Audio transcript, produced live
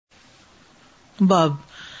باب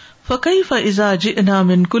فکیف اذا جئنا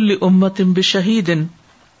من کل امۃ بشہید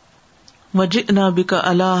وجئنا بک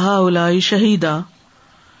علی ہؤلاء شہیدا.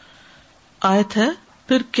 آیت ہے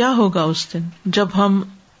پھر کیا ہوگا اس دن جب ہم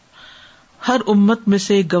ہر امت میں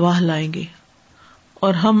سے ایک گواہ لائیں گے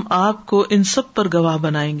اور ہم آپ کو ان سب پر گواہ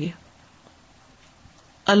بنائیں گے.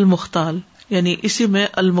 المختال یعنی اسی میں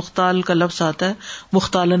المختال کا لفظ آتا ہے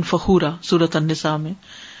مختالن فخورا سورۃ النساء میں.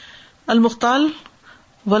 المختال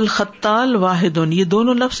والختال واحد، یہ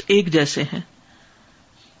دونوں لفظ ایک جیسے ہیں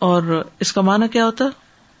اور اس کا معنی کیا ہوتا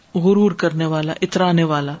ہے؟ غرور کرنے والا، اترانے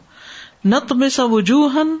والا. نطمس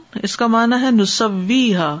وجوہن، اس کا معنی ہے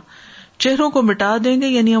نسویہا، چہروں کو مٹا دیں گے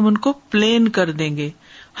یعنی ہم ان کو پلین کر دیں گے.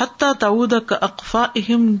 حتی تعود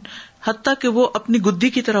کاقفائہم، حتی کہ وہ اپنی گدی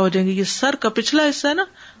کی طرح ہو جائیں گے. یہ سر کا پچھلا حصہ ہے نا،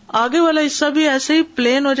 آگے والا حصہ بھی ایسے ہی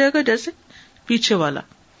پلین ہو جائے گا جیسے پیچھے والا.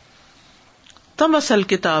 طمس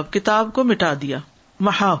الکتاب، کتاب کو مٹا دیا،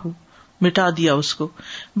 محاہو مٹا دیا اس کو.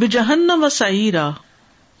 بجہنم سعیرا،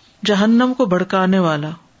 جہنم کو بھڑکانے والا.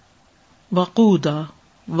 وقودا،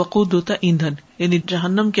 وقود ہوتا ایندھن، یعنی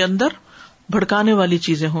جہنم کے اندر بھڑکانے والی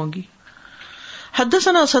چیزیں ہوں گی.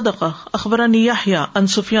 حدثنا صدقہ اخبرنی یحییٰ عن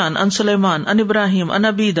سفیان عن سلیمان عن ابراہیم عن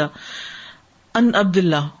عبیدہ عن عبد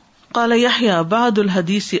اللہ قال یحییٰ بعد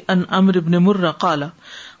الحدیث عن عمرو بن مرہ قال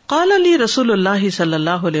قال لی رسول اللہ صلی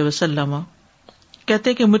اللہ علیہ وسلم،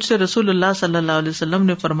 کہتے کہ مجھ سے رسول اللہ صلی اللہ علیہ وسلم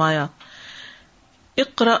نے فرمایا،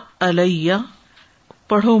 اقرأ علیہ،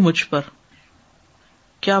 پڑھو مجھ پر.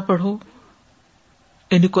 کیا پڑھو؟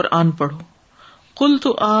 یعنی قرآن پڑھو. قلت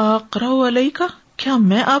اقرأ علیک، کیا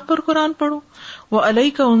میں آپ پر قرآن پڑھوں؟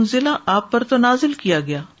 وعلیک انزل، آپ پر تو نازل کیا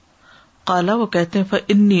گیا. قال، وہ کہتے ہیں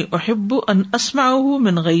فإنی احب ان اسمعه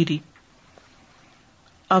من غیری.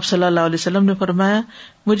 آپ صلی اللہ علیہ وسلم نے فرمایا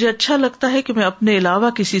مجھے اچھا لگتا ہے کہ میں اپنے علاوہ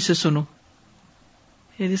کسی سے سنوں.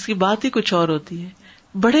 یعنی اس کی بات ہی کچھ اور ہوتی ہے.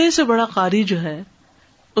 بڑے سے بڑا قاری جو ہے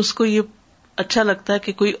اس کو یہ اچھا لگتا ہے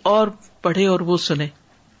کہ کوئی اور پڑھے اور وہ سنے،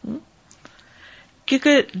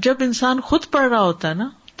 کیونکہ جب انسان خود پڑھ رہا ہوتا ہے نا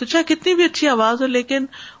تو چاہے کتنی بھی اچھی آواز ہو لیکن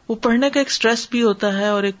وہ پڑھنے کا ایک سٹریس بھی ہوتا ہے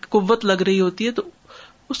اور ایک قوت لگ رہی ہوتی ہے، تو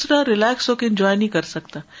اس طرح ریلیکس ہو کے انجوائے نہیں کر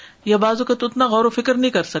سکتا، یا بعضوں کا تو اتنا غور و فکر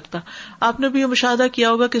نہیں کر سکتا. آپ نے بھی یہ مشاہدہ کیا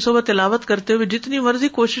ہوگا کہ صبح تلاوت کرتے ہوئے جتنی مرضی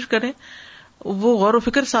کوشش کریں وہ غور و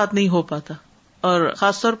فکر ساتھ نہیں ہو پاتا. اور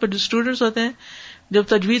خاص طور پہ جو اسٹوڈینٹس ہوتے ہیں جب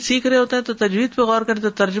تجوید سیکھ رہے ہوتے ہیں تو تجوید پہ غور کریں تو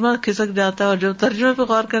ترجمہ کھسک جاتا ہے، اور جب ترجمے پہ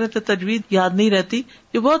غور کریں تو تجوید یاد نہیں رہتی.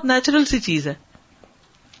 یہ بہت نیچرل سی چیز ہے.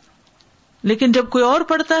 لیکن جب کوئی اور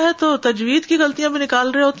پڑھتا ہے تو تجوید کی غلطیاں بھی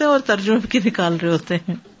نکال رہے ہوتے ہیں اور ترجمے کی نکال رہے ہوتے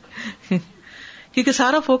ہیں کیونکہ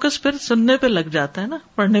سارا فوکس پھر سننے پہ لگ جاتا ہے نا،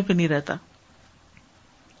 پڑھنے پہ نہیں رہتا.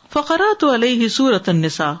 فقرأت علیہ سورۃ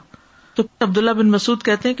النساء، تو عبداللہ بن مسعود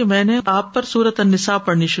کہتے ہیں کہ میں نے آپ پر سورۃ النساء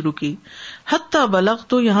پڑھنی شروع کی. حتی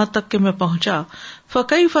بلغت، یہاں تک کہ میں پہنچا.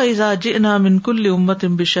 فکیف اذا جئنا من کل امۃ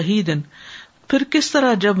بشہید، پھر کس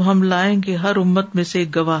طرح جب ہم لائیں گے ہر امت میں سے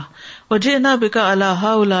ایک گواہ. وجئنا بک علی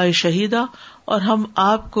ہؤلاء شہیدا، اور ہم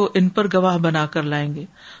آپ کو ان پر گواہ بنا کر لائیں گے.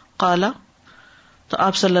 قال، تو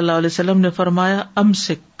آپ صلی اللہ علیہ وسلم نے فرمایا،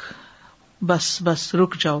 امسک، بس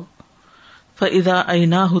رک جاؤ. فاذا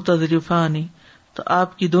عیناہ تذرفان، تو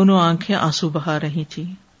آپ کی دونوں آنکھیں آنسو بہا رہی تھی.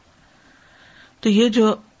 تو یہ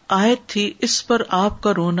جو آیت تھی اس پر آپ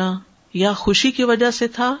کا رونا یا خوشی کی وجہ سے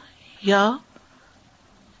تھا یا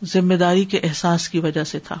ذمہ داری کے احساس کی وجہ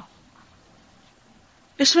سے تھا.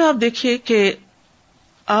 اس میں آپ دیکھیے کہ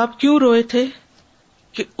آپ کیوں روئے تھے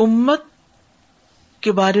کہ امت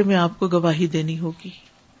کے بارے میں آپ کو گواہی دینی ہوگی،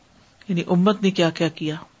 یعنی امت نے کیا کیا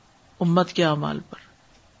کیا، امت کے اعمال پر.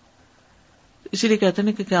 اسی لیے کہتے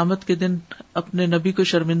ہیں کہ قیامت کے دن اپنے نبی کو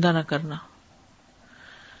شرمندہ نہ کرنا.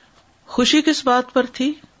 خوشی کس بات پر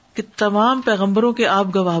تھی کہ تمام پیغمبروں کے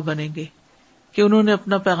آپ گواہ بنیں گے کہ انہوں نے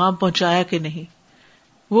اپنا پیغام پہنچایا کہ نہیں.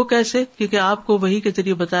 وہ کیسے؟ کیونکہ آپ کو وحی کے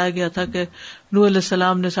ذریعے بتایا گیا تھا کہ نوح علیہ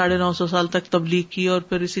السلام نے 950 سال تک تبلیغ کی اور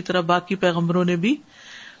پھر اسی طرح باقی پیغمبروں نے بھی.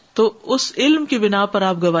 تو اس علم کی بنا پر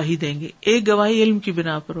آپ گواہی دیں گے. ایک گواہی علم کی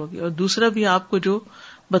بنا پر ہوگی اور دوسرا بھی آپ کو جو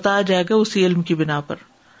بتایا جائے گا اسی علم کی بنا پر.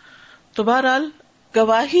 تو بہرحال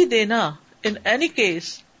گواہی دینا ان اینی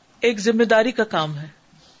کیس ایک ذمہ داری کا کام ہے.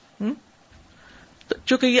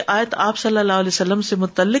 چونکہ یہ آیت آپ صلی اللہ علیہ وسلم سے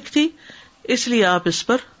متعلق تھی اس لیے آپ اس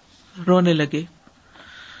پر رونے لگے.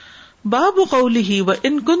 باب قولہ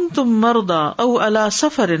وَإِن كُنتُم مَّرْضَىٰ أَوْ عَلَىٰ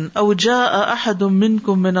سَفَرٍ أَوْ جَاءَ أَحَدٌ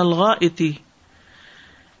مِّنكُم مِّنَ الْغَائِطِ،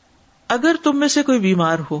 اگر تم میں سے کوئی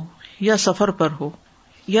بیمار ہو یا سفر پر ہو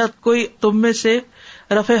یا کوئی تم میں سے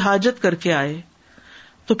رفع حاجت کر کے آئے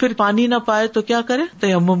تو پھر پانی نہ پائے تو کیا کرے؟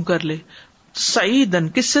 تیمم کر لے. سعیدن،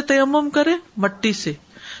 کس سے تیمم کرے؟ مٹی سے.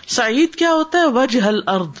 سعید کیا ہوتا ہے؟ وجہ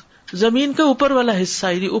الارض، زمین کا اوپر والا حصہ،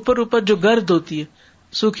 یعنی اوپر جو گرد ہوتی ہے،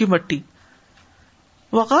 سوکھی مٹی.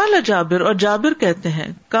 وقال جابر، اور جابر کہتے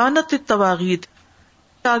ہیں کانت الطواغیت،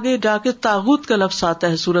 آگے جا کے طاغوت کا لفظ آتا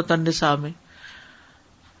ہے سورۃ النساء میں.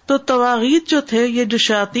 تو طواغیت جو تھے، یہ جو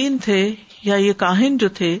شیاطین تھے یا یہ کاہن جو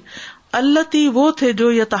تھے، اللتی وہ تھے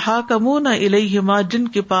جو یتحاکمون الیہما، جن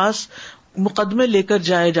کے پاس مقدمے لے کر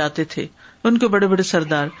جائے جاتے تھے، ان کے بڑے بڑے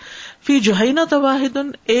سردار. فی جہینہ واحد،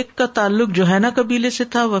 ایک کا تعلق جہینہ قبیلے سے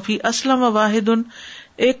تھا. وفی اسلم واحد،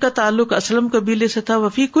 ایک کا تعلق اسلم قبیلے سے تھا.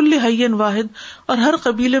 وفی کل حی واحد، اور ہر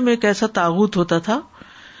قبیلے میں ایک ایسا طاغوت ہوتا تھا.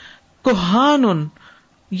 کہان،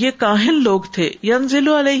 یہ کاہن لوگ تھے. ینزل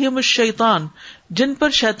علیہم الشیطان، جن پر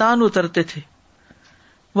شیطان اترتے تھے.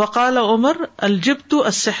 وقال عمر الجبت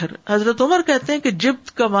السحر، حضرت عمر کہتے ہیں کہ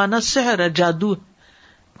جبت کا معنی سحر ہے، جادو.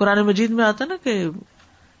 قرآن مجید میں آتا نا کہ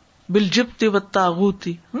بالجبت والطاغوت،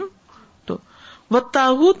 تو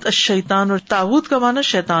والطاغوت الشیطان، اور طاغوت کا معنی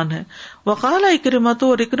شیطان ہے. وقال اکرمۃ،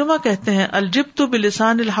 اور اکرمہ کہتے ہیں الجبت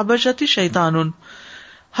بلسان الحبشۃ شیطان،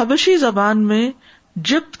 حبشی زبان میں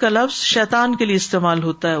جبت کا لفظ شیطان کے لیے استعمال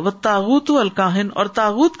ہوتا ہے. والطاغوت الکاہن، اور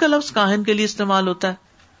طاغوت کا لفظ کاہن کے لیے استعمال ہوتا ہے.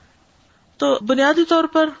 تو بنیادی طور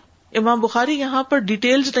پر امام بخاری یہاں پر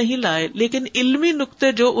ڈیٹیلز نہیں لائے، لیکن علمی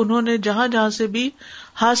نقطے جو انہوں نے جہاں جہاں سے بھی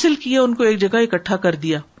حاصل کیے ان کو ایک جگہ اکٹھا کر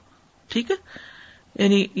دیا. ٹھیک ہے،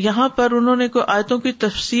 یعنی یہاں پر انہوں نے کوئی آیتوں کی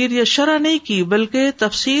تفسیر یا شرح نہیں کی، بلکہ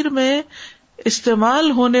تفسیر میں استعمال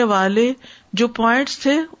ہونے والے جو پوائنٹس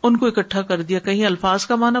تھے ان کو اکٹھا کر دیا. کہیں الفاظ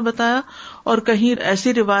کا معنی بتایا، اور کہیں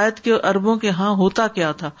ایسی روایت کے عربوں کے ہاں ہوتا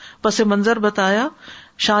کیا تھا، پس منظر بتایا،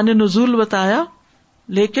 شان نزول بتایا،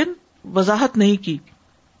 لیکن وضاحت نہیں کی.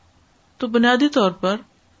 تو بنیادی طور پر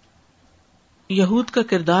یہود کا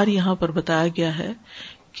کردار یہاں پر بتایا گیا ہے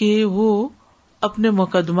کہ وہ اپنے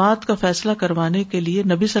مقدمات کا فیصلہ کروانے کے لیے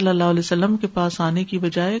نبی صلی اللہ علیہ وسلم کے پاس آنے کی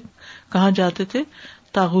بجائے کہاں جاتے تھے؟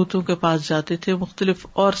 طاغوتوں کے پاس جاتے تھے، مختلف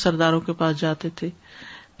اور سرداروں کے پاس جاتے تھے.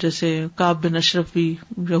 جیسے کعب بن اشرف بھی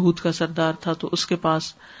یہود کا سردار تھا، تو اس کے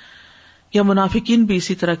پاس، یا منافقین بھی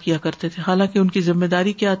اسی طرح کیا کرتے تھے. حالانکہ ان کی ذمہ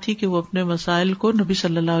داری کیا تھی کہ وہ اپنے مسائل کو نبی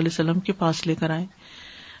صلی اللہ علیہ وسلم کے پاس لے کر آئیں.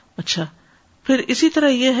 اچھا، پھر اسی طرح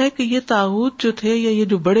یہ ہے کہ یہ طاغوت جو تھے یا یہ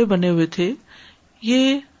جو بڑے بنے ہوئے تھے،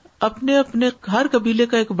 یہ اپنے اپنے ہر قبیلے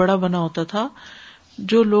کا ایک بڑا بنا ہوتا تھا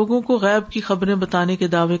جو لوگوں کو غیب کی خبریں بتانے کے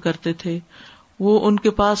دعوے کرتے تھے. وہ ان کے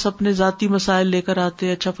پاس اپنے ذاتی مسائل لے کر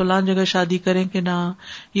آتے، اچھا فلان جگہ شادی کریں کہ نہ،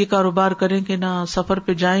 یہ کاروبار کریں کہ نہ، سفر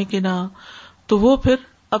پہ جائیں کہ نہ. تو وہ پھر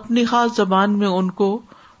اپنی خاص زبان میں ان کو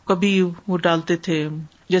کبھی وہ ڈالتے تھے،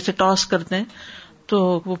 جیسے ٹاس کرتے ہیں تو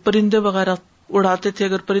وہ پرندے وغیرہ اڑاتے تھے.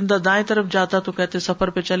 اگر پرندہ دائیں طرف جاتا تو کہتے سفر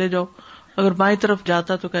پہ چلے جاؤ، اگر بائیں طرف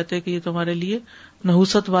جاتا تو کہتے کہ یہ تمہارے لیے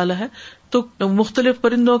نحوست والا ہے. تو مختلف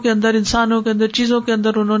پرندوں کے اندر، انسانوں کے اندر، چیزوں کے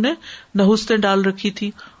اندر انہوں نے نحوستیں ڈال رکھی تھی،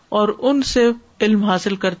 اور ان سے علم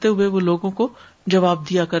حاصل کرتے ہوئے وہ لوگوں کو جواب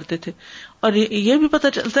دیا کرتے تھے. اور یہ بھی پتہ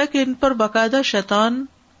چلتا ہے کہ ان پر باقاعدہ شیطان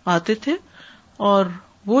آتے تھے، اور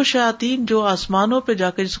وہ شیاطین جو آسمانوں پہ جا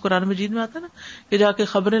کے، جس قرآن مجید میں آتا ہے نا کہ جا کے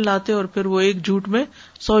خبریں لاتے اور پھر وہ ایک جھوٹ میں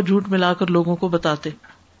 100 جھوٹ ملا کر لوگوں کو بتاتے،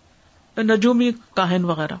 نجومی کاہن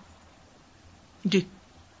وغیرہ. جی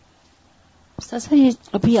سر، یہ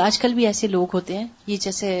ابھی آج کل بھی ایسے لوگ ہوتے ہیں، یہ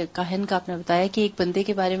جیسے کاہن کا آپ نے بتایا کہ ایک بندے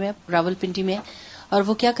کے بارے میں راول پنڈی میں، اور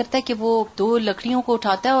وہ کیا کرتا ہے کہ وہ 2 لکڑیوں کو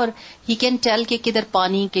اٹھاتا ہے اور ہی کین ٹیل کہ کدھر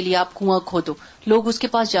پانی کے لیے آپ کنواں کھودو. لوگ اس کے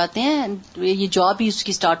پاس جاتے ہیں، یہ جاب ہی اس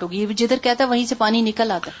کی سٹارٹ ہوگی، جدھر کہتا ہے وہیں سے پانی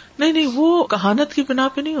نکل آتا ہے. نہیں، وہ کہانت کی بنا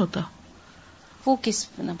پہ نہیں ہوتا. وہ کس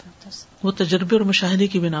بنا پہ ہوتا ہے؟ وہ تجربے اور مشاہدے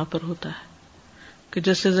کی بنا پر ہوتا ہے کہ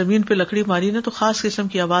جیسے زمین پہ لکڑی ماری نا تو خاص قسم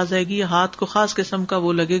کی آواز آئے گی، یا ہاتھ کو خاص قسم کا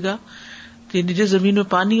وہ لگے گا. جس زمین میں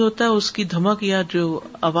پانی ہوتا ہے اس کی دھمک یا جو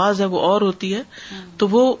آواز ہے وہ اور ہوتی ہے، تو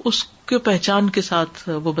وہ اس کے پہچان کے ساتھ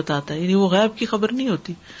وہ بتاتا ہے. یعنی وہ غیب کی خبر نہیں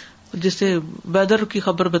ہوتی، جسے ویدر کی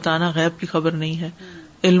خبر بتانا غیب کی خبر نہیں ہے،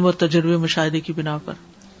 علم و تجربے مشاہدے کی بنا پر.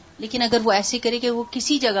 لیکن اگر وہ ایسے کرے کہ وہ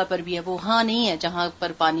کسی جگہ پر بھی ہے، وہ ہاں نہیں ہے جہاں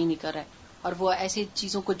پر پانی نکل رہا ہے، اور وہ ایسی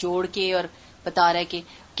چیزوں کو جوڑ کے اور بتا رہا ہے کہ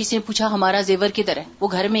کسی نے پوچھا ہمارا زیور کدھر ہے، وہ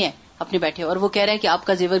گھر میں ہے اپنے بیٹھے، اور وہ کہہ رہا ہے کہ آپ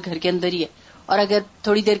کا زیور گھر کے اندر ہی ہے. اور اگر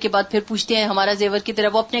تھوڑی دیر کے بعد پھر پوچھتے ہیں ہمارا زیور کدھر ہے،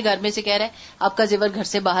 وہ اپنے گھر میں سے کہہ رہا ہے آپ کا زیور گھر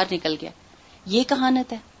سے باہر نکل گیا. یہ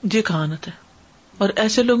کہانت ہے. یہ کہانت ہے. اور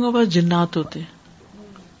ایسے لوگوں کے پاس جنات ہوتے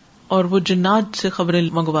ہیں اور وہ جنات سے خبریں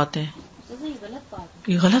منگواتے ہیں.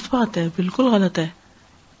 یہ غلط بات ہے، بالکل غلط ہے.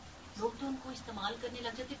 لوگ تو ان کو استعمال کرنے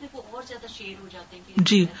لگ جاتے پھر وہ اور زیادہ شیر ہو جاتے ہیں.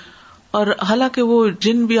 جی، اور حالانکہ وہ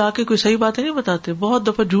جن بھی آ کے کوئی صحیح باتیں نہیں بتاتے، بہت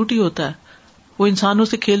دفعہ جھوٹ ہی ہوتا ہے. وہ انسانوں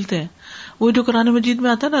سے کھیلتے ہیں. وہ جو قرآن مجید میں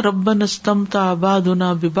آتا ہے نا، ربنا استمتع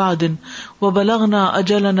بعضنا ببعض وبلغنا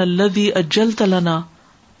اجلنا الذی اجلت لنا.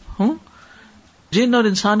 جن اور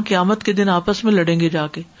انسان قیامت کے دن آپس میں لڑیں گے جا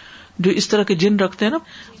کے، جو اس طرح کے جن رکھتے ہیں نا.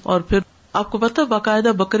 اور پھر آپ کو پتا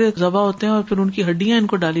باقاعدہ بکرے ذبح ہوتے ہیں اور پھر ان کی ہڈیاں ان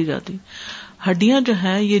کو ڈالی جاتی. ہڈیاں جو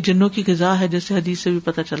ہیں یہ جنوں کی غذا ہے، جیسے حدیث سے بھی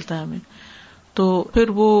پتہ چلتا ہے ہمیں. تو پھر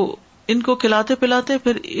وہ ان کو کھلاتے پلاتے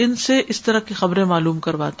پھر ان سے اس طرح کی خبریں معلوم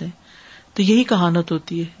کرواتے ہیں. تو یہی کہانت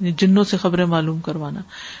ہوتی ہے، جنوں سے خبریں معلوم کروانا.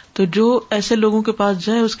 تو جو ایسے لوگوں کے پاس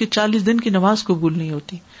جائے اس کی 40 دن کی نماز قبول نہیں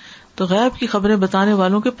ہوتی. تو غیب کی خبریں بتانے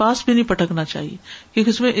والوں کے پاس بھی نہیں پٹکنا چاہیے، کیونکہ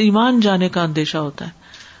اس میں ایمان جانے کا اندیشہ ہوتا ہے.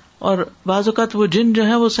 اور بعض اوقات وہ جن جو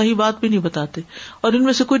ہیں وہ صحیح بات بھی نہیں بتاتے، اور ان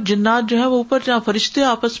میں سے کچھ جنات جو ہیں وہ اوپر جہاں فرشتے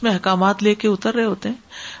آپس میں احکامات لے کے اتر رہے ہوتے ہیں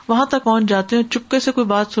وہاں تک پہنچ جاتے ہیں، چپکے سے کوئی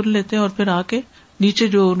بات سن لیتے ہیں اور پھر آ کے نیچے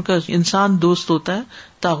جو ان کا انسان دوست ہوتا ہے،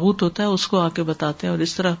 طاغوت ہوتا ہے، اس کو آ کے بتاتے ہیں، اور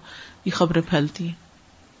اس طرح یہ خبریں پھیلتی ہیں.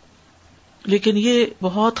 لیکن یہ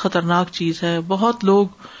بہت خطرناک چیز ہے. بہت لوگ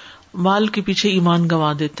مال کے پیچھے ایمان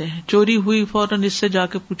گنوا دیتے ہیں. چوری ہوئی فوراً اس سے جا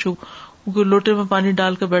کے پوچھو، کوئی لوٹے میں پانی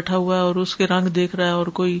ڈال کے بیٹھا ہوا ہے اور اس کے رنگ دیکھ رہا ہے، اور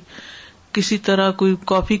کوئی کسی طرح کوئی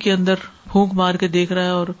کافی کے اندر پھونک مار کے دیکھ رہا ہے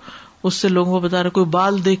اور اس سے لوگوں کو بتا رہا ہے، کوئی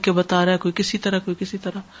بال دیکھ کے بتا رہا ہے، کوئی کسی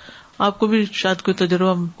طرح. آپ کو بھی شاید کوئی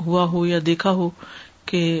تجربہ ہوا ہو یا دیکھا ہو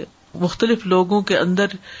کہ مختلف لوگوں کے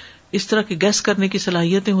اندر اس طرح کی گیس کرنے کی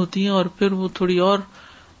صلاحیتیں ہوتی ہیں اور پھر وہ تھوڑی اور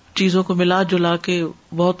چیزوں کو ملا جلا کے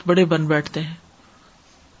بہت بڑے بن بیٹھتے ہیں.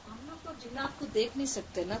 جنات کو دیکھ نہیں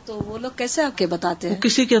سکتے نا، تو وہ لوگ کیسے آ کے بتاتے ہیں؟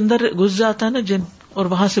 کسی کے اندر گھس جاتا ہے نا جن، اور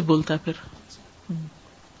وہاں سے بولتا ہے پھر،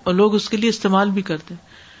 اور لوگ اس کے لیے استعمال بھی کرتے ہیں.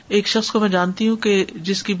 ایک شخص کو میں جانتی ہوں کہ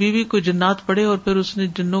جس کی بیوی کو جنات پڑے اور پھر اس نے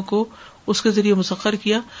جنوں کو اس کے ذریعے مسخر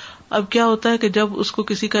کیا. اب کیا ہوتا ہے کہ جب اس کو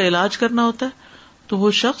کسی کا علاج کرنا ہوتا ہے تو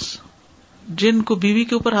وہ شخص جن کو بیوی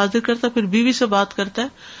کے اوپر حاضر کرتا ہے، پھر بیوی سے بات کرتا ہے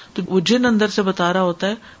تو وہ جن اندر سے بتا رہا ہوتا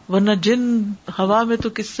ہے، ورنہ جن ہوا میں تو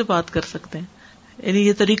کس سے بات کر سکتے ہیں. یعنی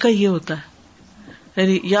یہ طریقہ یہ ہوتا ہے.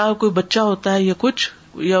 یعنی یا کوئی بچہ ہوتا ہے یا کچھ،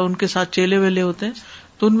 یا ان کے ساتھ چیلے ویلے ہوتے ہیں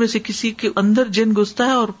تو ان میں سے کسی کے اندر جن گھستا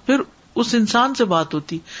ہے اور پھر اس انسان سے بات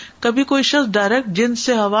ہوتی. کبھی کوئی شخص ڈائریکٹ جن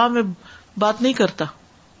سے ہوا میں بات نہیں کرتا،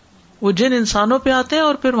 وہ جن انسانوں پہ آتے ہیں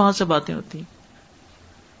اور پھر وہاں سے باتیں ہوتی ہیں.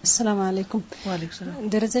 السلام علیکم. وعلیکم السلام.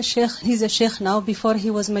 There is a sheikh, he's a sheikh now. Before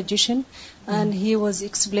he was magician, and he was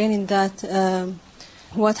explaining that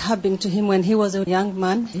what happened to him when he was a young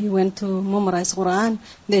man. He went to memorize Quran.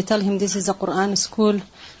 They tell him this is a Quran school,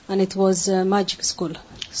 and it was a magic school.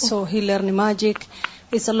 So he learned magic.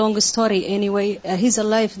 It's a long story. Anyway, he's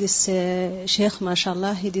alive, this sheikh,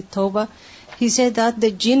 mashallah. He did tawbah. He said that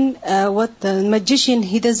the jinn, what the magician,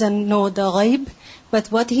 he doesn't know the ghaib,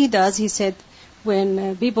 but what he does, he said, when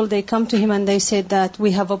people they come to him and they say that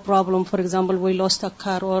we have a problem, for example, we lost a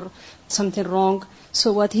car or something wrong.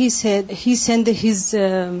 So what he said, he sent his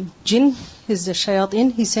jinn, his shayateen,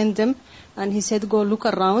 he sent them and he said, go look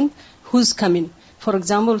around, who's coming. For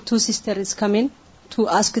example, 2 sisters coming to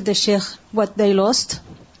ask the sheikh what they lost.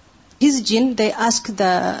 His jinn, they ask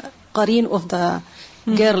the qareen of the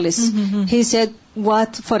girls. He said,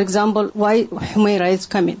 what, for example, why Humaira is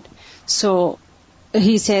coming. So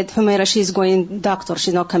he said, Humaira, she's going doctor,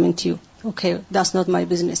 she's not coming to you. Okay, that's not my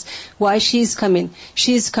business. Why she's coming?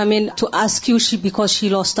 She's coming to ask you because she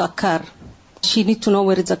lost a car. She need to know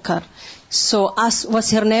where is the car. So ask,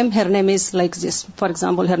 what's her name? Her name is like this. For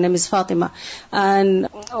example, her name is Fatima. And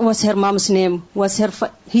what's her mom's name?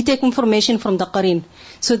 He take information from the qareen.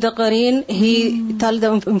 So the qareen, he tell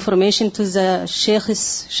the information to the sheikh's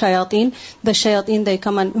shayateen. The shayateen, they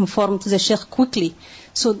come and inform to the sheikh quickly.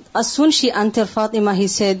 So as soon she entered Fatima, he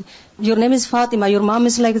said, your name is Fatima, your mom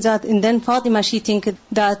is like that. And then Fatima, she think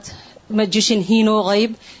that magician, he know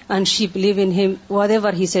ghaib, and she believe in him,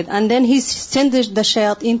 whatever he said. And then he sent the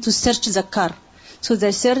shayateen to search the car. So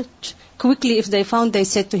they search quickly. If they found, they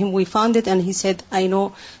said to him, we found it. And he said, I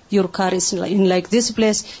know your car is in like this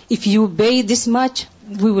place. If you pay this much,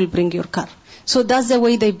 we will bring your car. So that's the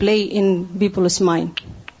way they play in people's mind.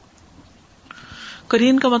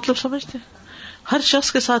 Qareen کا مطلب سمجھتے ہیں؟ ہر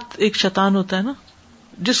شخص کے ساتھ ایک شیطان ہوتا ہے نا،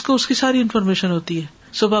 جس کو اس کی ساری انفارمیشن ہوتی ہے.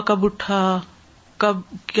 صبح کب اٹھا، کب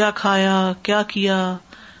کیا کھایا، کیا کیا.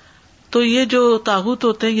 تو یہ جو طاغوت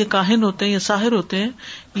ہوتے ہیں، یہ کاہن ہوتے ہیں، یہ ساحر ہوتے ہیں،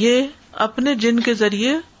 یہ اپنے جن کے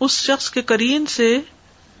ذریعے اس شخص کے قرین سے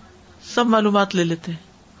سب معلومات لے لیتے ہیں،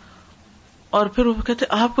 اور پھر وہ کہتے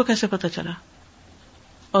ہیں آپ کو کیسے پتا چلا،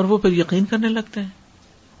 اور وہ پھر یقین کرنے لگتے ہیں.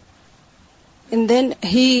 And then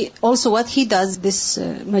he also, what he does, this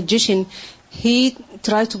magician, he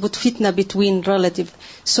tries to put fitna between relative.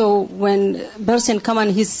 So when person come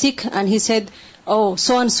and he's sick and he said, oh,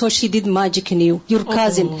 so and so she did magic in you, your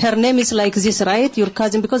cousin. Her name is like this, right? Your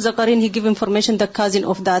cousin, because the Qur'an, he give information, the cousin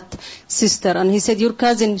of that sister, and he said, your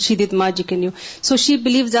cousin, she did magic in you. So she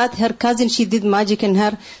believes that her cousin, she did magic in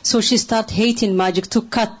her, so she start hating magic to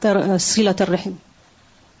cut the silat ar-rahim.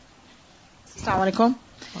 Assalamu alaikum.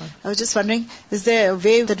 I was just wondering, is there a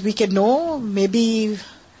way that we can know maybe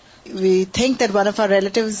we think that one of our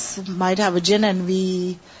relatives might have a jinn and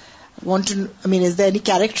we want to, is there any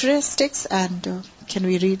characteristics, and can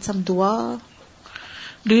we read some dua?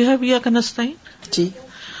 Do you have Iyyaka Nasta'in? Ji.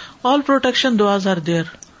 All protection duas are there.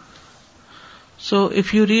 So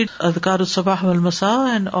if you read Adhkar al-Sabah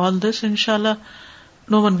wal-Masa and all this, inshallah,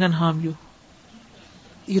 no one can harm you.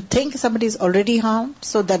 You think somebody is already harmed,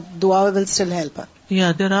 so that dua will still help her?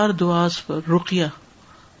 Yeah, there are duas for ruqya.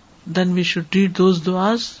 Then we should read those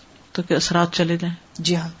duas تاکہ اثرات چلے جائیں.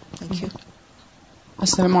 جی ہاں, thank you.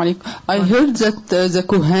 Assalamu alaikum. I heard that the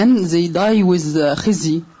Kohen, they die with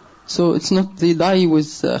khizi. So it's not they die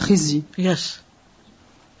with khizi. Yes.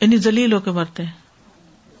 انہی ذلیل ہو کے مرتے ہیں.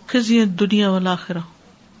 خزي الدنيا والآخرة.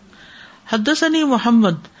 حدثني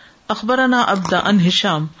محمد اخبرنا عبد عن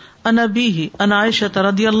هشام عن أبيه عن عائشة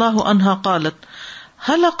رضي الله عنها قالت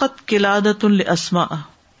حلقت قلادة لأسماء.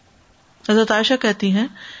 حضرت عائشہ کہتی ہیں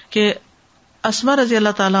کہ اسماء رضی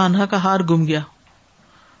اللہ تعالی عنہا کا ہار گم گیا.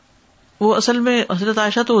 وہ اصل میں حضرت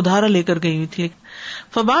عائشہ تو ادھارا لے کر گئی ہوئی تھی.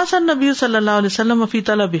 فبعث النبی صلی اللہ علیہ وسلم فی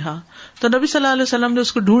طلبها. تو نبی صلی اللہ علیہ وسلم نے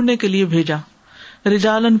اس کو ڈھونڈنے کے لیے بھیجا.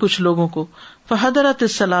 رجالن کچھ لوگوں کو. فحضرت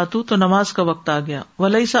الصلاۃ. تو نماز کا وقت آ گیا.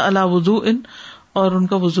 ولیس علی وضوء. اور ان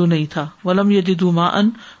کا وضو نہیں تھا. ولم یجدوا ماء.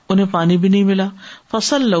 انہیں پانی بھی نہیں ملا.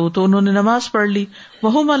 فصلوا. تو انہوں نے نماز پڑھ لی.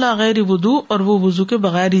 وهم علی غیر وضوء. اور وہ وضو کے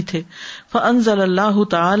بغیر ہی تھے. فانزل اللہ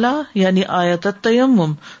تعالی یعنی آیت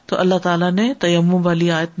التیمم. تو اللہ تعالیٰ نے تیمم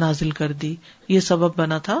والی آیت نازل کر دی. یہ سبب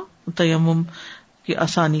بنا تھا تیمم کی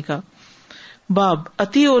آسانی کا. باب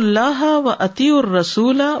اطیعوا اللہ و اطیعوا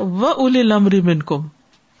الرسول و اولی الامر منکم.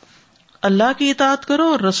 اللہ کی اطاعت کرو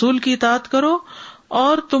اور رسول کی اطاعت کرو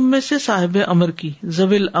اور تم میں سے صاحب امر کی.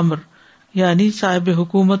 ذوی الامر یعنی صاحب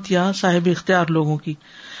حکومت یا صاحب اختیار لوگوں کی.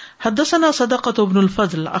 حدثنا صدقۃ بن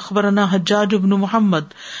الفضل اخبرنا حجاج بن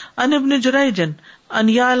محمد عن ابن جریج عن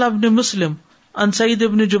یعلا بن مسلم عن سعید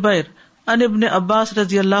بن جبیر عن ابن عباس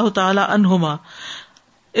رضی اللہ تعالی عنہما.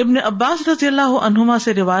 ابن عباس رضی اللہ عنہما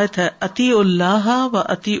سے روایت ہے اطیعوا اللہ و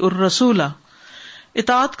اطیعوا الرسول.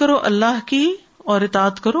 اطاعت کرو اللہ کی اور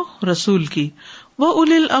اطاعت کرو رسول کی.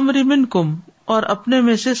 وَأُولِي الْأَمْرِ مِنْكُمْ. اور اپنے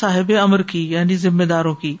میں سے صاحب امر کی یعنی ذمہ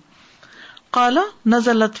داروں کی. قال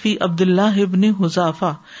نزلت فی عبداللہ بن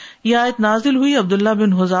حذافہ. یہ آیت نازل ہوئی عبداللہ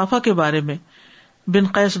بن حذافہ کے بارے میں بن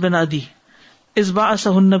قیس بن عدی. اذ بعثہ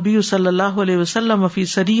النبی صلی اللہ علیہ وسلم فی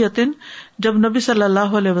سریۃ. جب نبی صلی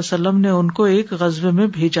اللہ علیہ وسلم نے ان کو ایک غزوے میں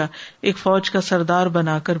بھیجا, ایک فوج کا سردار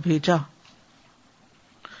بنا کر بھیجا.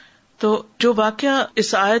 تو جو واقعہ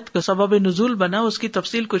اس آیت کا سبب نزول بنا اس کی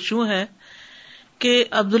تفصیل کچھ یوں ہے کہ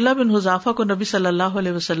عبداللہ بن حذافہ کو نبی صلی اللہ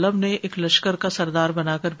علیہ وسلم نے ایک لشکر کا سردار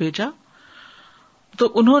بنا کر بھیجا.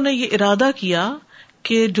 تو انہوں نے یہ ارادہ کیا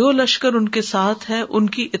کہ جو لشکر ان کے ساتھ ہے ان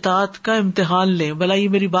کی اطاعت کا امتحان لیں, بھلا یہ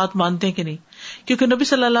میری بات مانتے ہیں کہ نہیں. کیونکہ نبی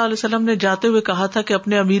صلی اللہ علیہ وسلم نے جاتے ہوئے کہا تھا کہ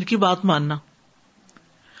اپنے امیر کی بات ماننا.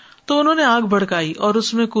 تو انہوں نے آگ بھڑکائی اور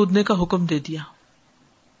اس میں کودنے کا حکم دے دیا.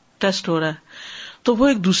 ٹیسٹ ہو رہا ہے. تو وہ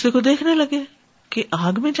ایک دوسرے کو دیکھنے لگے کہ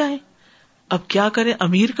آگ میں جائیں, اب کیا کریں,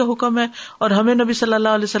 امیر کا حکم ہے اور ہمیں نبی صلی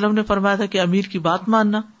اللہ علیہ وسلم نے فرمایا تھا کہ امیر کی بات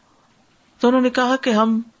ماننا. تو انہوں نے کہا کہ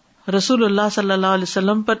ہم رسول اللہ صلی اللہ علیہ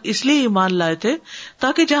وسلم پر اس لیے ایمان لائے تھے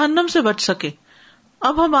تاکہ جہنم سے بچ سکے,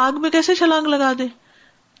 اب ہم آگ میں کیسے چھلانگ لگا دیں.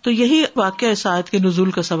 تو یہی واقعہ اس آیت کے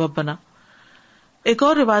نزول کا سبب بنا. ایک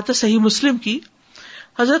اور روایت صحیح مسلم کی,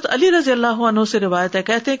 حضرت علی رضی اللہ عنہ سے روایت ہے,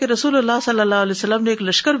 کہتے ہیں کہ رسول اللہ صلی اللہ علیہ وسلم نے ایک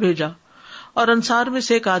لشکر بھیجا اور انصار میں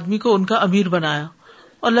سے ایک آدمی کو ان کا امیر بنایا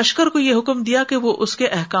اور لشکر کو یہ حکم دیا کہ وہ اس کے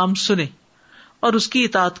احکام سنیں اور اس کی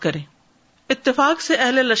اطاعت کریں. اتفاق سے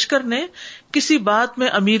اہل لشکر نے کسی بات میں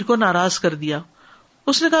امیر کو ناراض کر دیا.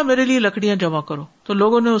 اس نے کہا میرے لیے لکڑیاں جمع کرو. تو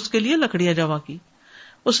لوگوں نے اس کے لیے لکڑیاں جمع کی.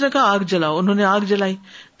 اس نے کہا آگ جلاؤ. انہوں نے آگ جلائی.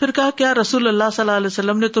 پھر کہا کیا رسول اللہ صلی اللہ علیہ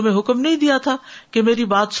وسلم نے تمہیں حکم نہیں دیا تھا کہ میری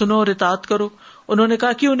بات سنو اور اطاعت کرو؟ انہوں نے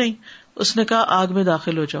کہا کیوں نہیں. اس نے کہا آگ میں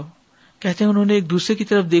داخل ہو جاؤ. کہتے ہیں انہوں نے ایک دوسرے کی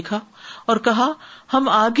طرف دیکھا اور کہا ہم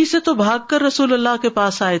آگ ہی سے تو بھاگ کر رسول اللہ کے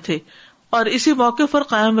پاس آئے تھے اور اسی موقع پر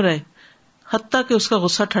قائم رہے, حتیٰ کہ اس کا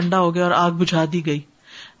غصہ ٹھنڈا ہو گیا اور آگ بجھا دی گئی.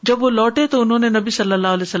 جب وہ لوٹے تو انہوں نے نبی صلی اللہ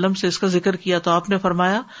علیہ وسلم سے اس کا ذکر کیا تو آپ نے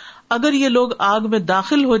فرمایا اگر یہ لوگ آگ میں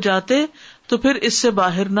داخل ہو جاتے تو پھر اس سے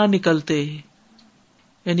باہر نہ نکلتے,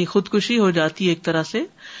 یعنی خودکشی ہو جاتی ایک طرح سے.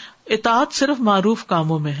 اطاعت صرف معروف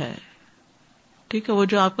کاموں میں ہے. ٹھیک ہے, وہ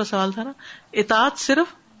جو آپ کا سوال تھا نا, اطاعت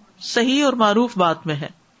صرف صحیح اور معروف بات میں ہے.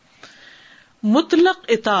 مطلق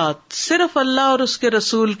اطاعت صرف اللہ اور اس کے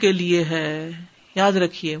رسول کے لیے ہے. یاد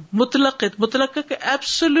رکھیے مطلق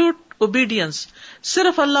ایبسولوٹ اوبیڈینس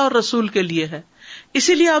صرف اللہ اور رسول کے لیے ہے.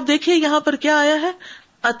 اسی لیے آپ دیکھیے یہاں پر کیا آیا ہے,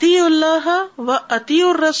 اطیعوا اللہ و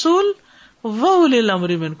اطیعوا الرسول و اولی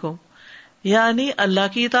الامر منکم, یعنی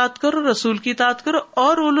اللہ کی اطاعت کرو, رسول کی اطاعت کرو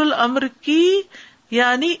اور اولو الامر کی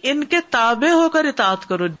یعنی ان کے تابع ہو کر اطاعت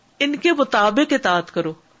کرو، ان کے مطابق اطاعت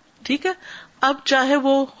کرو. ٹھیک ہے. اب چاہے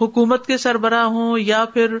وہ حکومت کے سربراہ ہوں یا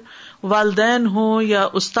پھر والدین ہوں یا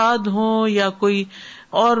استاد ہوں یا کوئی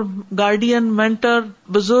اور گارڈین، مینٹر،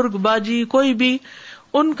 بزرگ، باجی، کوئی بھی،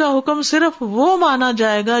 ان کا حکم صرف وہ مانا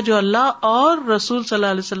جائے گا جو اللہ اور رسول صلی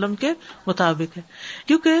اللہ علیہ وسلم کے مطابق ہے.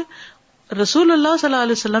 کیونکہ رسول اللہ صلی اللہ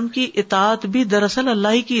علیہ وسلم کی اطاعت بھی دراصل اللہ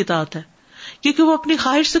ہی کی اطاعت ہے، کیونکہ وہ اپنی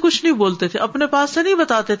خواہش سے کچھ نہیں بولتے تھے، اپنے پاس سے نہیں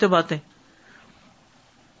بتاتے تھے باتیں.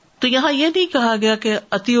 تو یہاں یہ نہیں کہا گیا کہ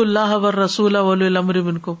اطیعوا اللہ والرسول واولی الامر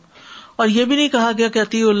منکم، اور یہ بھی نہیں کہا گیا کہ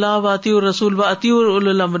اطیعوا اللہ واطیعوا الرسول واطیعوا اولی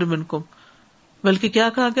الامر منکم، بلکہ کیا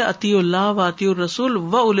کہا گیا؟ اطیعوا اللہ واطیعوا الرسول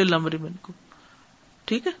واولی الامر منکم.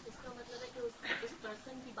 ٹھیک ہے. اس کا مطلب ہے کہ اس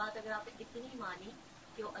پرسن کی بات اگر آپ نے اتنی مانی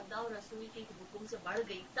کہ وہ اللہ اور رسول کے حکم سے بڑھ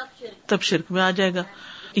گئی تب شرک میں آ جائے گا،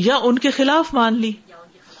 یا ان کے خلاف مان لی.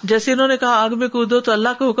 جیسے انہوں نے کہا آگ میں کودو تو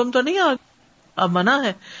اللہ کا حکم تو نہیں آگ اب منع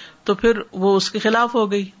ہے، تو پھر وہ اس کے خلاف ہو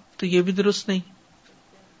گئی، تو یہ بھی درست نہیں.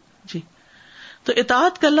 جی. تو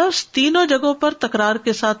اطاعت کا لفظ تینوں جگہوں پر تکرار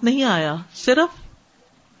کے ساتھ نہیں آیا، صرف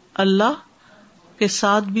اللہ کے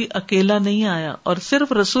ساتھ بھی اکیلا نہیں آیا اور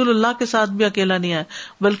صرف رسول اللہ کے ساتھ بھی اکیلا نہیں آیا،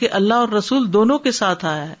 بلکہ اللہ اور رسول دونوں کے ساتھ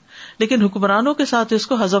آیا ہے، لیکن حکمرانوں کے ساتھ اس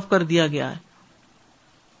کو حذف کر دیا گیا ہے.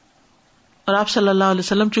 اور آپ صلی اللہ علیہ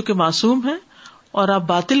وسلم چونکہ معصوم ہیں اور آپ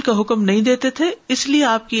باطل کا حکم نہیں دیتے تھے، اس لیے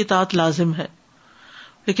آپ کی اطاعت لازم ہے.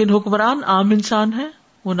 لیکن حکمران عام انسان ہے،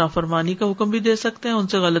 وہ نافرمانی کا حکم بھی دے سکتے ہیں، ان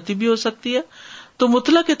سے غلطی بھی ہو سکتی ہے، تو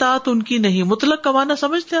مطلق اطاعت ان کی نہیں. مطلق کا معنی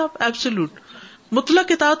سمجھتے ہیں آپ؟ ایبسولوٹ.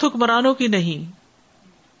 مطلق اطاعت حکمرانوں کی نہیں.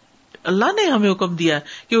 اللہ نے ہمیں حکم دیا ہے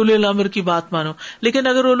کہ اولو الامر کی بات مانو، لیکن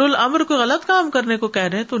اگر اولو الامر کو غلط کام کرنے کو کہہ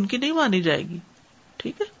رہے ہیں تو ان کی نہیں مانی جائے گی.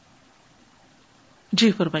 ٹھیک ہے.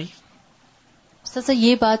 جی فرمائیے. سر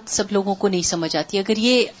یہ بات سب لوگوں کو نہیں سمجھ آتی. اگر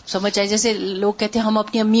یہ سمجھ آئے، جیسے لوگ کہتے ہیں ہم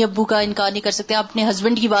اپنی امی ابو کا انکار نہیں کر سکتے، اپنے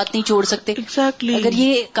ہسبینڈ کی بات نہیں چھوڑ سکتے. Exactly. اگر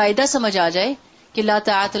یہ قاعدہ سمجھ آ جائے کہ لا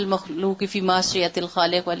طاعت المخلوق فی معصیت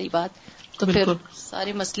الخالق والی بات، تو پھر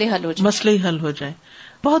سارے مسئلے حل ہو جائیں. مسئلے ہی حل ہو جائیں.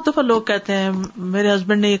 بہت دفعہ لوگ کہتے ہیں میرے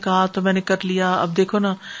ہسبینڈ نے یہ کہا تو میں نے کر لیا، اب دیکھو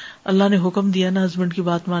نا اللہ نے حکم دیا نا ہسبینڈ کی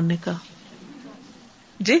بات ماننے کا.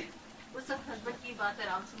 جی اس وقت ہسبینڈ کی بات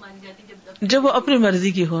آرام سے مانی جاتی جب وہ اپنی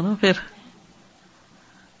مرضی کی ہو نا. پھر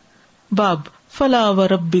باب فلا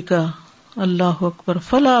وربک، اللہ اکبر،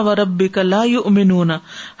 فلا وربک لا یؤمنون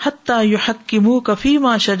حتی یحکموک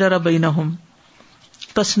فیما شجر بینہم.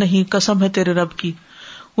 پس نہیں، قسم ہے تیرے رب کی،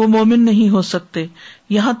 وہ مومن نہیں ہو سکتے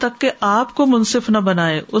یہاں تک کہ آپ کو منصف نہ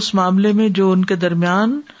بنائے اس معاملے میں جو ان کے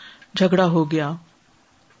درمیان جھگڑا ہو گیا،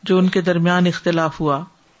 جو ان کے درمیان اختلاف ہوا.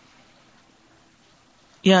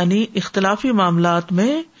 یعنی اختلافی معاملات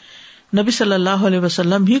میں نبی صلی اللہ علیہ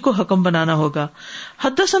وسلم ہی کو حکم بنانا ہوگا.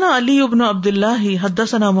 حدثنا علی بن عبد اللہ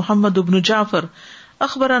حدثنا محمد بن جعفر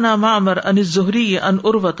اخبرنا معمر عن الزہری عن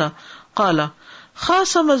عروۃ قال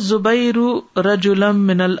خاصم الزبیر رجلا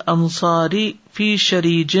من الانصار فی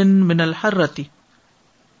شریج من الحرۃ.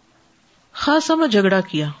 خاصم جھگڑا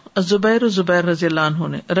کیا، الزبیر زبیر رضی اللہ عنہ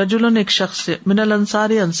نے، رجلا ایک شخص سے، من الانصار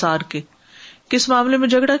انصار کے. کس معاملے میں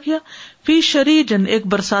جھگڑا کیا؟ فی شریجن ایک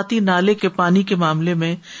برساتی نالے کے پانی کے معاملے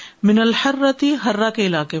میں، من الحرتی حرہ کے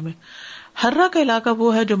علاقے میں. حرہ کا علاقہ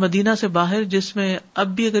وہ ہے جو مدینہ سے باہر، جس میں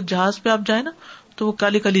اب بھی اگر جہاز پہ آپ جائیں نا تو وہ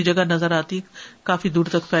کالی کالی جگہ نظر آتی، کافی دور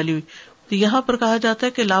تک پھیلی ہوئی. تو یہاں پر کہا جاتا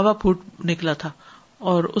ہے کہ لاوا پھوٹ نکلا تھا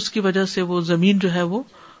اور اس کی وجہ سے وہ زمین جو ہے وہ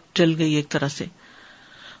جل گئی ایک طرح سے.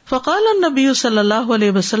 فقال النبی صلی اللہ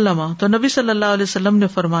علیہ وسلم، تو نبی صلی اللہ علیہ وسلم نے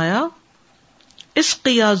فرمایا،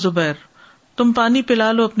 اسقی یا زبیر، تم پانی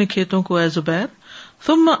پلا لو اپنے کھیتوں کو اے زبیر.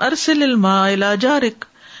 ثم ارسل الماء الی جارک،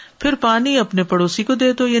 پھر پانی اپنے پڑوسی کو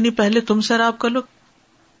دے دو، یعنی پہلے تم سیراب کر لو.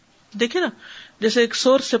 دیکھیں نا، جیسے ایک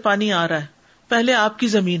سورس سے پانی آ رہا ہے، پہلے آپ کی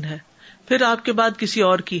زمین ہے، پھر آپ کے بعد کسی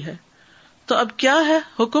اور کی ہے. تو اب کیا ہے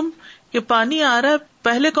حکم کہ پانی آ رہا ہے،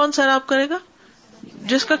 پہلے کون سیراب کرے گا؟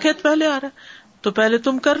 جس کا کھیت پہلے آ رہا ہے. تو پہلے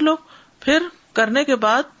تم کر لو، پھر کرنے کے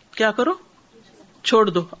بعد کیا کرو؟ چھوڑ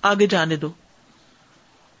دو، آگے جانے دو.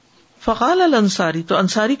 فقال الانصاری، تو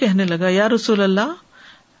انصاری کہنے لگا، یا رسول اللہ،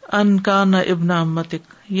 ان کان ابن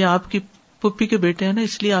امتک، یہ آپ کی پھپھی کے بیٹے ہیں نا،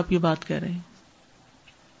 اس لیے آپ یہ بات کہہ رہے ہیں.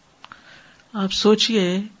 آپ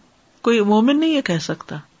سوچئے کوئی مومن نہیں یہ کہہ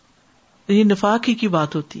سکتا، یہ نفاق ہی کی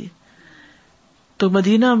بات ہوتی ہے. تو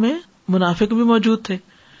مدینہ میں منافق بھی موجود تھے،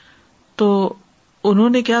 تو انہوں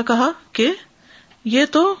نے کیا کہا کہ یہ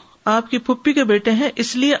تو آپ کی پھپھی کے بیٹے ہیں،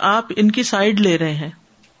 اس لیے آپ ان کی سائیڈ لے رہے ہیں.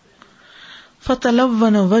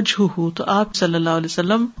 فتلون وجہہ، تو آپ صلی اللہ علیہ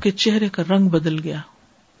وسلم کے چہرے کا رنگ بدل گیا.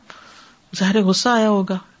 ظاہر غصہ آیا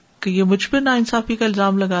ہوگا کہ یہ مجھ پہ ناانصافی کا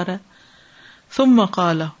الزام لگا رہا ہے. ثم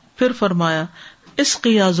قال، پھر فرمایا،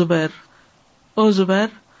 اسقی یا زبیر، او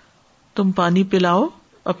زبیر تم پانی پلاؤ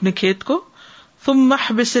اپنے کھیت کو. ثم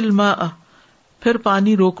احبس الماء، پھر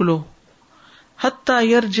پانی روک لو. حتی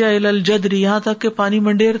یرجع الی الجدر، یہاں تک کہ پانی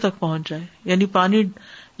منڈیر تک پہنچ جائے. یعنی پانی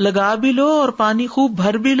لگا بھی لو اور پانی خوب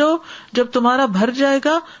بھر بھی لو. جب تمہارا بھر جائے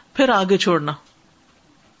گا پھر آگے چھوڑنا.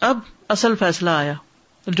 اب اصل فیصلہ آیا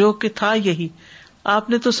جو کہ تھا یہی. آپ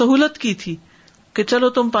نے تو سہولت کی تھی کہ چلو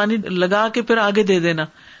تم پانی لگا کے پھر آگے دے دینا،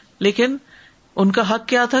 لیکن ان کا حق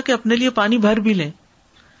کیا تھا کہ اپنے لیے پانی بھر بھی لیں.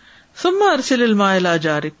 ثم ارسل الماء الى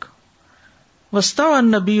جارک واستوى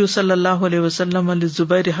النبی صلی اللہ علیہ وسلم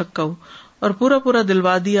للزبیر حقہ، اور پورا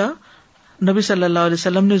دلوا دیا نبی صلی اللہ علیہ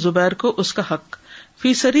وسلم نے زبیر کو اس کا حق.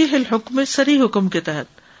 فی صریح الحکم، صریح حکم کے تحت.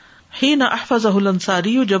 حین احفظہ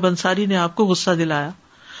الانصاری، جب انصاری نے آپ کو غصہ دلایا.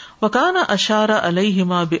 وکان اشار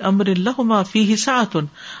علیہما بامر لہما فیہ سعۃ،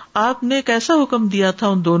 آپ نے ایک ایسا حکم دیا تھا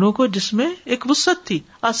ان دونوں کو جس میں ایک وسعت تھی،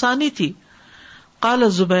 آسانی تھی. قال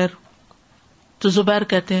الزبیر، تو زبیر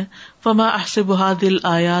کہتے ہیں فما احسب هذه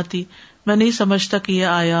الآیات، میں نہیں سمجھتا کہ یہ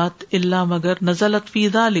آیات الا مگر نزلت فی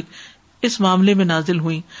ذلک، اس معاملے میں نازل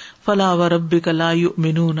ہوئی. فلا وربک لا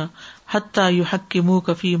یؤمنون حتی یحکموک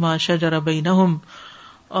فیما شجر بینہم.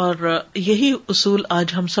 اور یہی اصول آج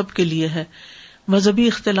ہم سب کے لیے ہے. مذہبی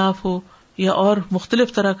اختلاف ہو یا اور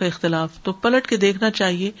مختلف طرح کا اختلاف، تو پلٹ کے دیکھنا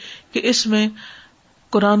چاہیے کہ اس میں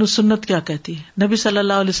قرآن و سنت کیا کہتی ہے، نبی صلی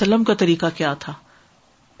اللہ علیہ وسلم کا طریقہ کیا تھا.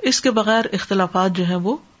 اس کے بغیر اختلافات جو ہیں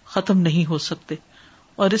وہ ختم نہیں ہو سکتے.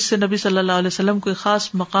 اور اس سے نبی صلی اللہ علیہ وسلم کو ایک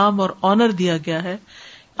خاص مقام اور آنر دیا گیا ہے،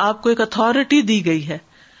 آپ کو ایک اتھارٹی دی گئی ہے.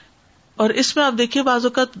 اور اس میں آپ دیکھیے بعض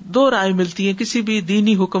اوقات دو رائے ملتی ہیں کسی بھی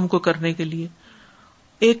دینی حکم کو کرنے کے لیے.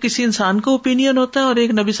 ایک کسی انسان کا اوپینین ہوتا ہے اور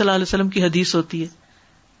ایک نبی صلی اللہ علیہ وسلم کی حدیث ہوتی ہے.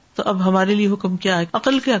 تو اب ہمارے لیے حکم کیا ہے؟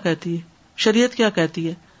 عقل کیا کہتی ہے، شریعت کیا کہتی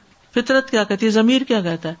ہے، فطرت کیا کہتی ہے، ضمیر کیا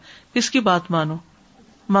کہتا ہے. کس کی بات مانو؟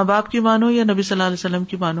 ماں باپ کی مانو یا نبی صلی اللہ علیہ وسلم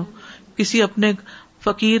کی مانو؟ کسی اپنے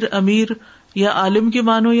فقیر امیر یا عالم کی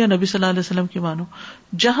مانو یا نبی صلی اللہ علیہ وسلم کی مانو؟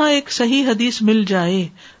 جہاں ایک صحیح حدیث مل جائے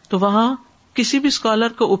تو وہاں کسی بھی اسکالر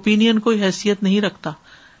کا اوپینین کوئی حیثیت نہیں رکھتا،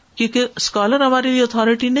 کیونکہ اسکالر ہمارے لیے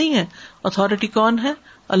اتھارٹی نہیں ہے. اتھارٹی کون ہے؟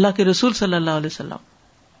 اللہ کے رسول صلی اللہ علیہ وسلم.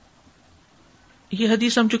 یہ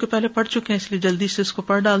حدیث ہم چونکہ پہلے پڑھ چکے ہیں اس لیے جلدی سے اس کو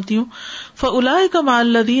پڑھ ڈالتی ہوں. فَأُولَٰئِكَ مَعَ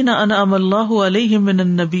الَّذِينَ أَنْعَمَ اللَّهُ عَلَيْهِم مِّنَ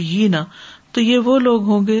النَّبِيِّينَ، تو یہ وہ لوگ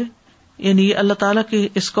ہوں گے، یعنی اللہ تعالیٰ کے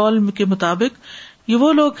اس قول کے مطابق یہ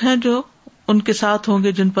وہ لوگ ہیں جو ان کے ساتھ ہوں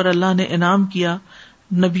گے جن پر اللہ نے انعام کیا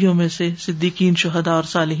نبیوں میں سے، صدیقین، شہداء اور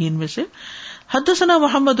صالحین میں سے. حدثنا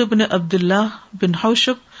محمد بن عبد اللہ بن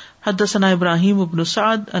حوشب حدثنا ابراہیم بن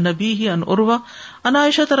سعد عن ابیہ عن عروہ عن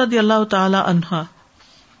عائشہ رضی اللہ تعالی عنہا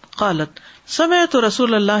قالت سمعت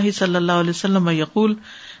رسول اللہ صلی اللہ علیہ وسلم یقول،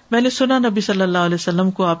 میں نے سنا نبی صلی اللہ علیہ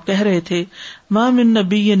وسلم کو آپ کہہ رہے تھے، ما من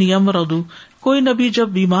نبی یمرض، کوئی نبی جب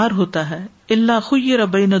بیمار ہوتا ہے، الا خیر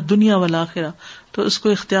بین الدنیا والآخرہ، تو اس کو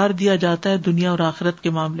اختیار دیا جاتا ہے دنیا اور آخرت کے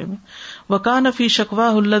معاملے میں. وکان فی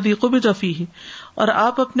شکواہ الذی قبض فیہ، اور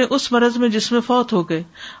آپ اپنے اس مرض میں جس میں فوت ہو گئے،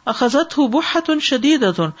 اخذتہ بحۃ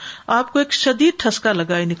شدیدۃ، آپ کو ایک شدید ٹھسکا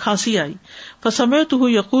لگا، یعنی کھانسی آئی. فسمعتہ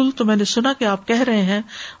یقول، تو میں نے سنا کہ آپ کہہ رہے ہیں،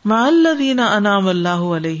 مع الذین انعم اللہ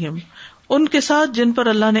علیہم، ان کے ساتھ جن پر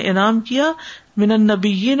اللہ نے انعام کیا، من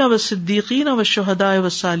النبیین والصدیقین والشہداء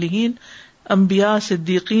والصالحین، انبیاء،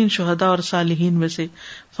 صدیقین، شہداء اور صالحین میں سے.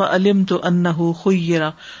 فعلمت انہ خیر،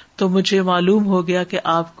 تو مجھے معلوم ہو گیا کہ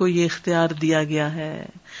آپ کو یہ اختیار دیا گیا ہے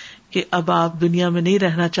کہ اب آپ دنیا میں نہیں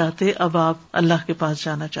رہنا چاہتے، اب آپ اللہ کے پاس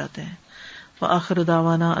جانا چاہتے ہیں. وآخر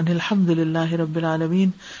دعوانا ان الحمد للہ رب العالمین.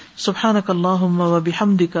 سبحانک اللہم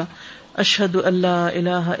وبحمدک، اشہد ان لا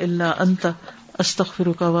الہ الا انت،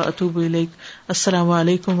 استغفرک واتوب الیک. السلام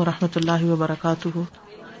علیکم ورحمۃ اللہ وبرکاتہ.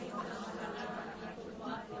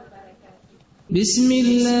 بسم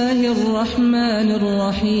اللہ الرحمن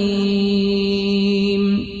الرحیم.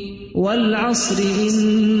 والعصر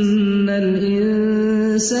ان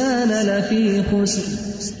الانسان لفی خسر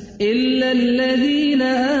الا الذین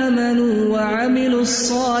آمنوا وعملوا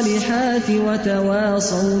الصالحات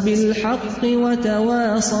وتواصوا بالحق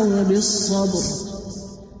وتواصوا بالصبر.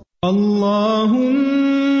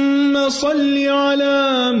 اللهم صل على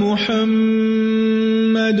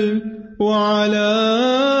محمد وعلى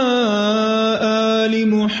آل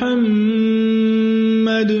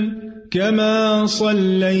محمد كما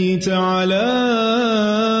صليت على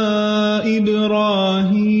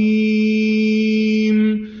إبراهيم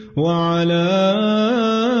وعلى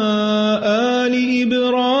آل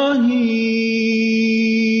إبراهيم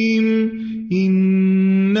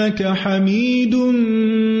إنك حميد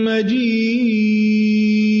مجيد.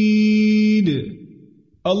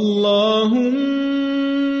 اللهم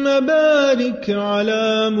بارك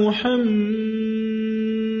على محمد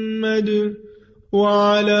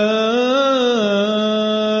وعلى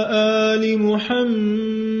آل محمد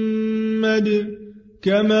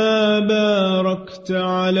كما باركت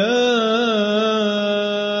على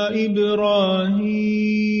إبراهيم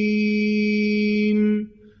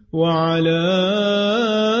وعلى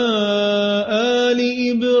آل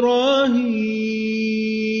إبراهيم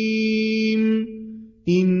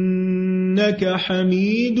إنك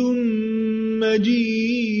حميد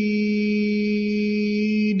مجيد.